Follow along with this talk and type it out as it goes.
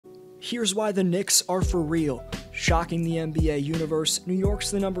Here's why the Knicks are for real. Shocking the NBA universe, New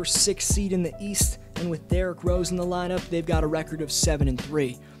York's the number 6 seed in the East, and with Derrick Rose in the lineup, they've got a record of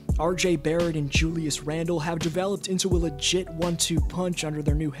 7-3. R.J. Barrett and Julius Randle have developed into a legit 1-2 punch under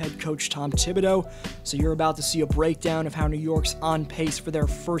their new head coach Tom Thibodeau, so you're about to see a breakdown of how New York's on pace for their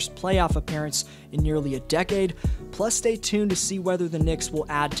first playoff appearance in nearly a decade, plus stay tuned to see whether the Knicks will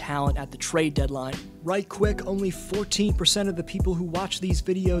add talent at the trade deadline. Right quick, only 14% of the people who watch these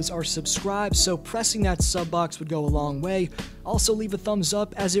videos are subscribed, so pressing that sub box would go a long way. Also leave a thumbs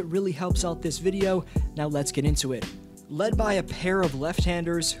up as it really helps out this video. Now let's get into it. Led by a pair of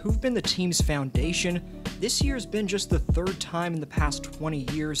left-handers who've been the team's foundation, this year's been just the third time in the past 20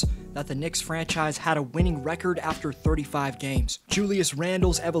 years that the Knicks franchise had a winning record after 35 games. Julius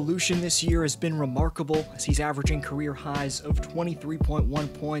Randle's evolution this year has been remarkable, as he's averaging career highs of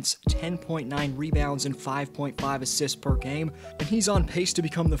 23.1 points, 10.9 rebounds, and 5.5 assists per game, and he's on pace to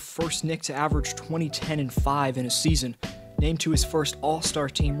become the first Knick to average 20, 10, and 5 in a season. Named to his first All-Star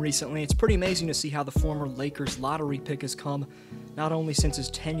team recently, it's pretty amazing to see how the former Lakers lottery pick has come, not only since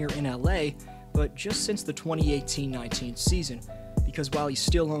his tenure in LA, but just since the 2018-19 season. Because while he's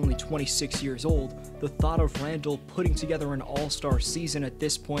still only 26 years old, the thought of Randle putting together an All-Star season at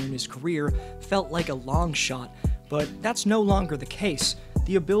this point in his career felt like a long shot, but that's no longer the case.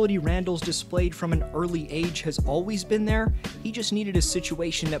 The ability Randle's displayed from an early age has always been there, he just needed a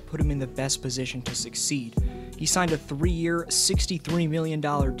situation that put him in the best position to succeed. He signed a 3-year, $63 million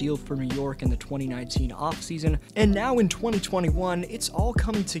deal for New York in the 2019 offseason, and now in 2021, it's all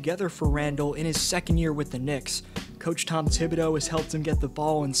coming together for Randle in his second year with the Knicks. Coach Tom Thibodeau has helped him get the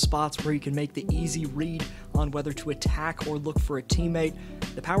ball in spots where he can make the easy read on whether to attack or look for a teammate.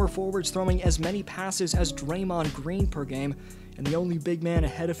 The power forward's throwing as many passes as Draymond Green per game, and the only big man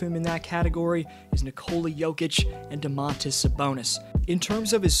ahead of him in that category is Nikola Jokic and Domantas Sabonis. In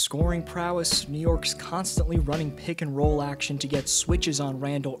terms of his scoring prowess, New York's constantly running pick and roll action to get switches on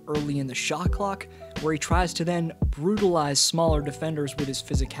Randle early in the shot clock, where he tries to then brutalize smaller defenders with his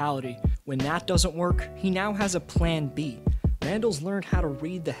physicality. When that doesn't work, he now has a plan B. Randle's learned how to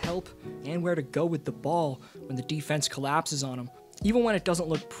read the help and where to go with the ball when the defense collapses on him. Even when it doesn't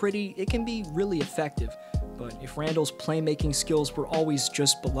look pretty, it can be really effective. But if Randle's playmaking skills were always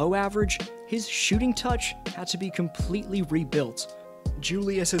just below average, his shooting touch had to be completely rebuilt.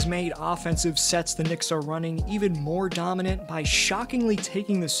 Julius has made offensive sets the Knicks are running even more dominant by shockingly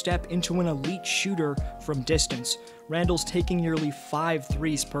taking the step into an elite shooter from distance. Randle's taking nearly 5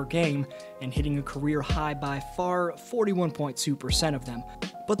 threes per game and hitting a career high by far, 41.2% of them.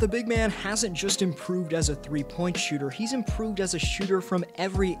 But the big man hasn't just improved as a three-point shooter, he's improved as a shooter from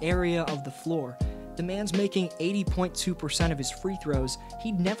every area of the floor. The man's making 80.2% of his free throws.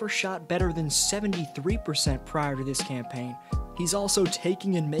 He'd never shot better than 73% prior to this campaign. He's also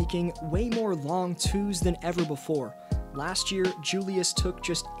taking and making way more long twos than ever before. Last year, Julius took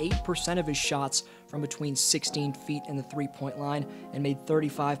just 8% of his shots from between 16 feet and the three-point line and made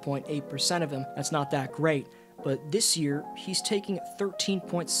 35.8% of them. That's not that great. But this year, he's taking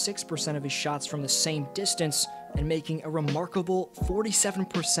 13.6% of his shots from the same distance and making a remarkable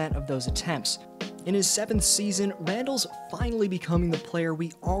 47% of those attempts. In his 7th season, Randle's finally becoming the player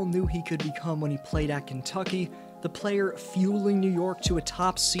we all knew he could become when he played at Kentucky, the player fueling New York to a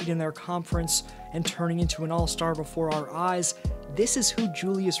top seed in their conference and turning into an all-star before our eyes. This is who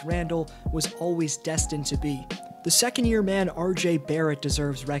Julius Randle was always destined to be. The second-year man R.J. Barrett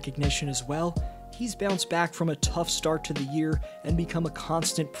deserves recognition as well. He's bounced back from a tough start to the year and become a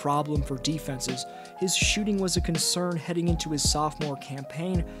constant problem for defenses. His shooting was a concern heading into his sophomore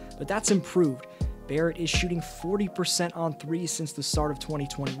campaign, but that's improved. Barrett is shooting 40% on threes since the start of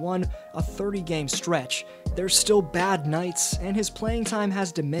 2021, a 30-game stretch. There's still bad nights, and his playing time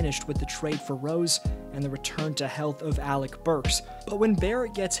has diminished with the trade for Rose and the return to health of Alec Burks. But when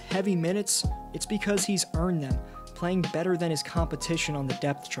Barrett gets heavy minutes, it's because he's earned them, playing better than his competition on the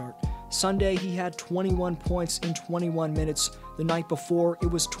depth chart. Sunday, he had 21 points in 21 minutes. The night before, it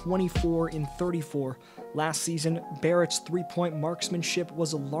was 24 in 34. Last season, Barrett's three-point marksmanship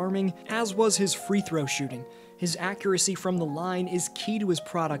was alarming, as was his free throw shooting. His accuracy from the line is key to his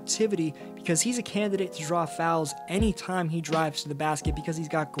productivity because he's a candidate to draw fouls anytime he drives to the basket because he's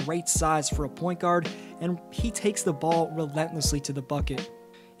got great size for a point guard, and he takes the ball relentlessly to the bucket.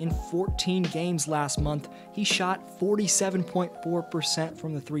 In 14 games last month, he shot 47.4%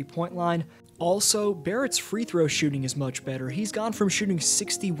 from the three-point line. Also, Barrett's free throw shooting is much better. He's gone from shooting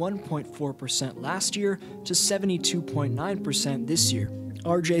 61.4% last year to 72.9% this year.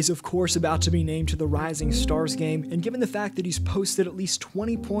 RJ's of course about to be named to the Rising Stars game, and given the fact that he's posted at least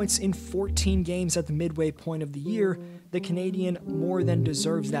 20 points in 14 games at the midway point of the year, the Canadian more than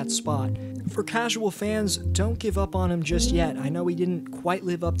deserves that spot. For casual fans, don't give up on him just yet. I know he didn't quite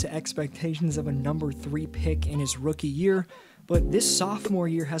live up to expectations of a number 3 pick in his rookie year, but this sophomore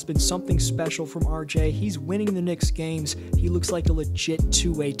year has been something special from RJ. He's winning the Knicks games. He looks like a legit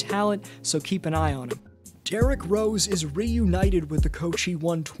two-way talent, so keep an eye on him. Derrick Rose is reunited with the coach he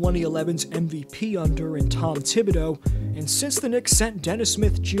won 2011's MVP under in Tom Thibodeau, and since the Knicks sent Dennis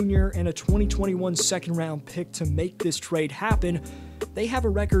Smith Jr. and a 2021 second-round pick to make this trade happen, they have a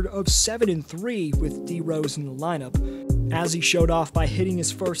record of 7-3 with D. Rose in the lineup, as he showed off by hitting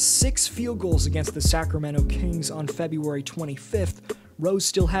his first 6 field goals against the Sacramento Kings on February 25th. Rose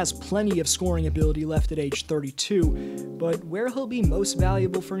still has plenty of scoring ability left at age 32, but where he'll be most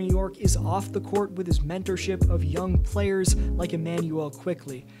valuable for New York is off the court with his mentorship of young players like Emmanuel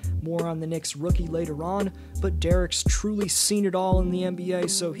Quickley. More on the Knicks rookie later on, but Derrick's truly seen it all in the NBA,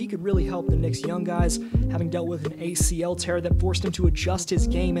 so he could really help the Knicks young guys, having dealt with an ACL tear that forced him to adjust his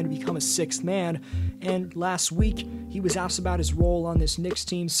game and become a sixth man. And last week, he was asked about his role on this Knicks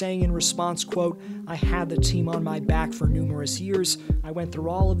team, saying in response, quote, "I had the team on my back for numerous years. I went through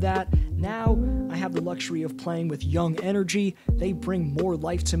all of that. Now, I have the luxury of playing with young energy. They bring more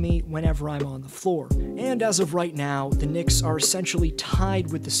life to me whenever I'm on the floor." And as of right now, the Knicks are essentially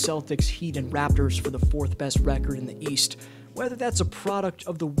tied with the Celtics, Heat, and Raptors for the 4th best record in the East. Whether that's a product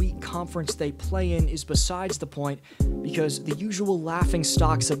of the weak conference they play in is besides the point, because the usual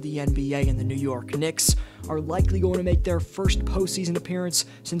laughingstocks of the NBA and the New York Knicks are likely going to make their first postseason appearance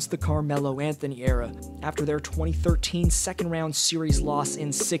since the Carmelo Anthony era, after their 2013 second-round series loss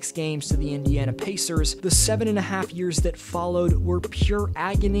in 6 games to the Indiana Pacers. The 7.5 years that followed were pure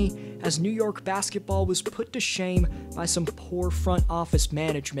agony, as New York basketball was put to shame by some poor front office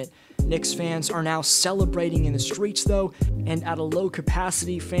management. Knicks fans are now celebrating in the streets though, and at a low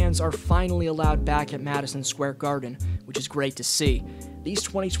capacity, fans are finally allowed back at Madison Square Garden, which is great to see. These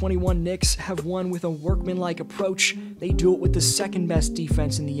 2021 Knicks have won with a workmanlike approach. They do it with the second best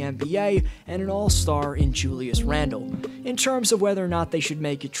defense in the NBA and an all-star in Julius Randle. In terms of whether or not they should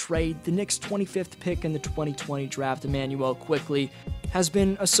make a trade, the Knicks' 25th pick in the 2020 draft, Emmanuel Quickley, has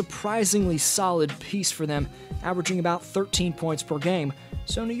been a surprisingly solid piece for them, averaging about 13 points per game.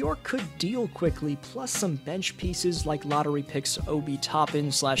 So New York could deal Quickley, plus some bench pieces like lottery picks Obi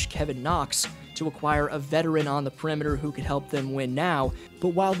Toppin/Kevin Knox, to acquire a veteran on the perimeter who could help them win now. But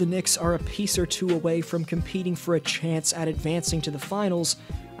while the Knicks are a piece or two away from competing for a chance at advancing to the finals,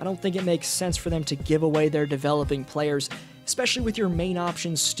 I don't think it makes sense for them to give away their developing players, especially with your main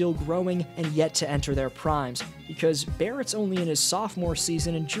options still growing and yet to enter their primes, because Barrett's only in his sophomore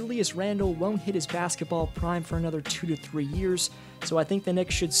season and Julius Randle won't hit his basketball prime for another 2 to 3 years, so I think the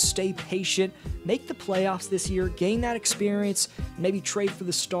Knicks should stay patient, make the playoffs this year, gain that experience, and maybe trade for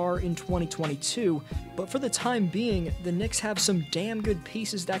the star in 2022. But for the time being, the Knicks have some damn good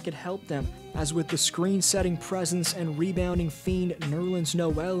pieces that could help them, as with the screen-setting presence and rebounding fiend Nerlens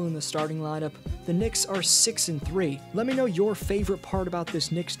Noel in the starting lineup, the Knicks are 6-3. Let me know your favorite part about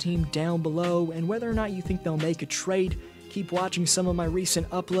this Knicks team down below, and whether or not you think they'll make a trade. Keep watching some of my recent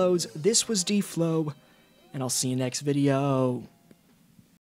uploads. This was D-Flow, and I'll see you next video.